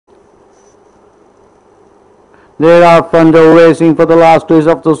They are Thunder racing for the last race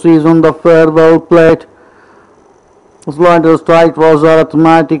of the season, the farewell plate. Slow into the strike was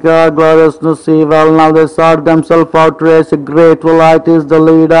Arithmetica, Gloriousness Evil. Now they sort themselves out race. Great Light is the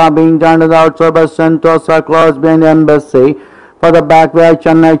leader, being joined on the outside by Sentosa, close behind Embassy. For the back way,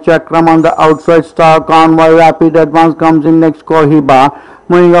 Chennai Chakram on the outside, Star Convoy, Rapid Advance comes in next, Cohiba.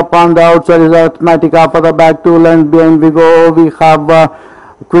 Moving up on the outside is Arithmetica. For the back 2 lengths behind Vigo, we have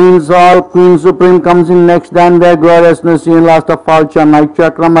Queen's Hall, Queen Supreme comes in next, then where Gloriousness in last of all Chennai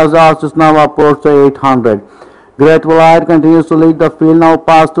Chakram as the horses now approach the 800. Great Light continues to lead the field, now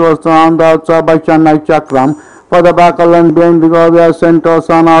passed towards on the outside by Chennai Chakram. For the back length behind Vigovia,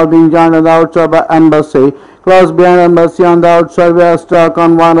 Sentosa now being joined on the outside by Embassy. Close behind Embassy on the outside where Stark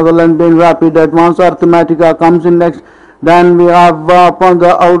on one of the length being Rapid Advance. Arithmetica comes in next. Then we have upon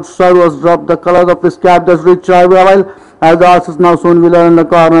the outside was dropped the colors of his cap, just Rich Rival. As the horses now soon will learn in the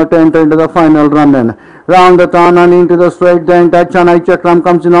corner to enter into the final run in. Round the turn and into the straight, then Chennai Chakram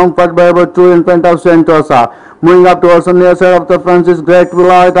comes in on first by about 2 in front of Sentosa. Moving up towards the near side of the fence is Great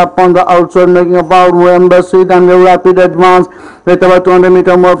Light up on the outside, making about Embassy, then the Rapid Advance with about 200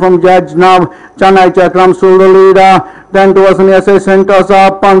 meter more from Judge. Now Chennai Chakram still the leader. Then towards the near side, Sentosa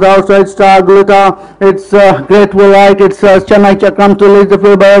up on the outside, Star Glitter. It's Great Light. It's Chennai Chakram to lead the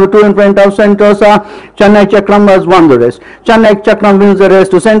field by over 2 in front of Sentosa. Chennai Chakram has won the race. Chennai Chakram wins the race.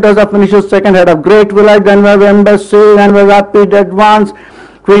 To Sentosa finishes second head of Great Light. Then we have Embassy. Then we have Rapid Advance.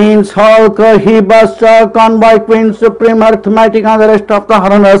 Queen's Hall, Cohiba, Star Convoy, Queen Supreme, Arithmetic, and the rest of the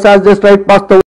runners as they straight past the